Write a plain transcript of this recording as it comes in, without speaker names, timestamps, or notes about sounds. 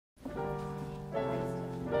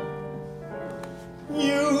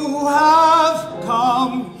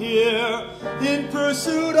in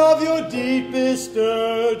pursuit of your deepest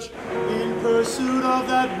urge, in pursuit of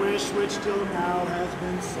that wish which till now has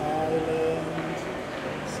been silent,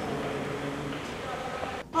 silent.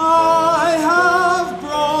 I have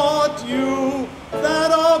brought you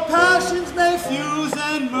that our passions may fuse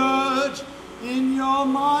and merge. In your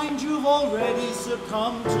mind you've already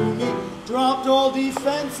succumbed to me, dropped all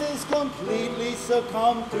defenses, completely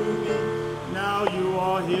succumbed to me. Now you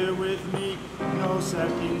are here with me, no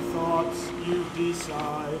second thoughts, you've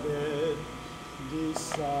decided,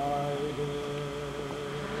 decided.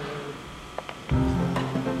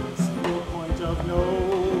 It's the point of no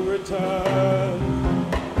return.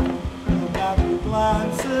 Look at the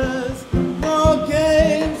glances, the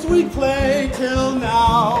games we played till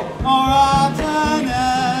now are at an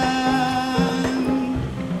end.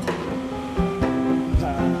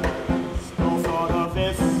 Past no thought of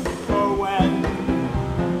if or when,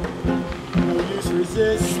 no use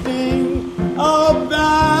resisting,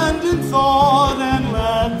 abandon thought and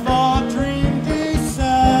let the dream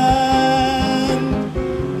descend.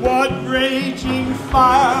 What raging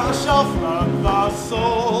fire shall flood the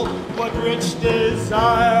soul? What rich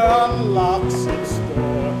desire unlocks its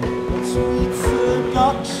door? What sweet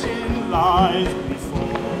seduction lies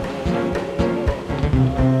before us?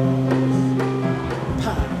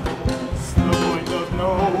 Past the point of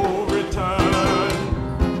no return,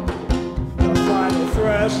 the final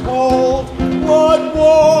threshold. What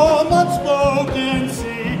warm, unspoken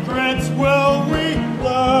secrets will we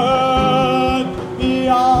learn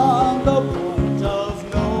beyond the point of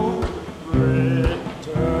no return?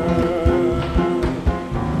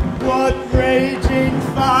 What raging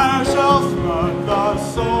fire shall flood the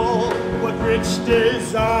soul? What rich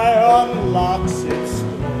desire unlocks its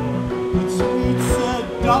door? What sweet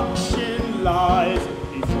seduction lies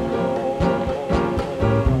before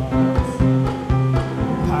us?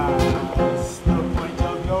 Past the point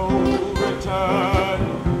of no return,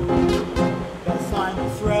 the final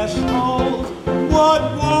threshold. What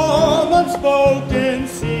warm, unspoken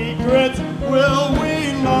secrets will